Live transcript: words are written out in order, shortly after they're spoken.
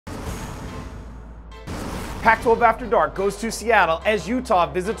Pac-12 After Dark goes to Seattle as Utah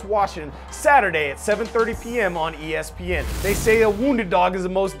visits Washington Saturday at 7:30 p.m. on ESPN. They say a wounded dog is the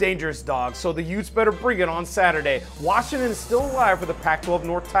most dangerous dog, so the Utes better bring it on Saturday. Washington is still alive for the Pac-12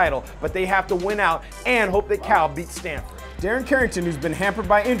 North title, but they have to win out and hope that Cal beats Stanford. Darren Carrington, who's been hampered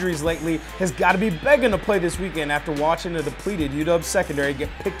by injuries lately, has got to be begging to play this weekend after watching a depleted UW secondary get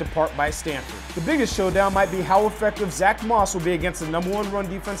picked apart by Stanford. The biggest showdown might be how effective Zach Moss will be against the #1 run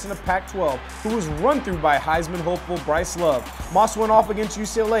defense in the Pac-12, who was run through by Heisman hopeful Bryce Love. Moss went off against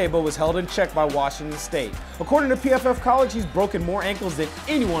UCLA but was held in check by Washington State. According to PFF College, he's broken more ankles than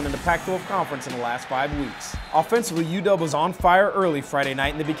anyone in the Pac-12 conference in the last 5 weeks. Offensively, UW was on fire early Friday night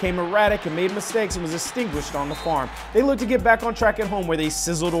and they became erratic and made mistakes and was extinguished on the farm. They looked to get back on track at home where they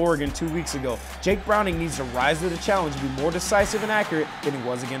sizzled Oregon 2 weeks ago. Jake Browning needs to rise to the challenge and be more decisive and accurate than he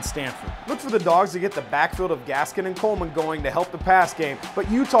was against Stanford. Look for the Dogs to get the backfield of Gaskin and Coleman going to help the pass game, but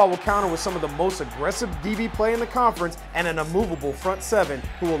Utah will counter with some of the most aggressive DB play in the conference and an immovable front seven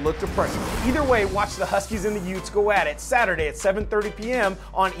who will look to pressure. Either way, watch the Huskies and the Utes go at it Saturday at 7:30 p.m.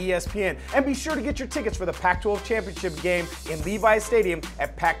 on ESPN. And be sure to get your tickets for the Pac-12 championship game in Levi's Stadium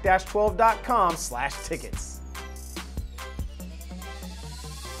at pac-12.com/tickets.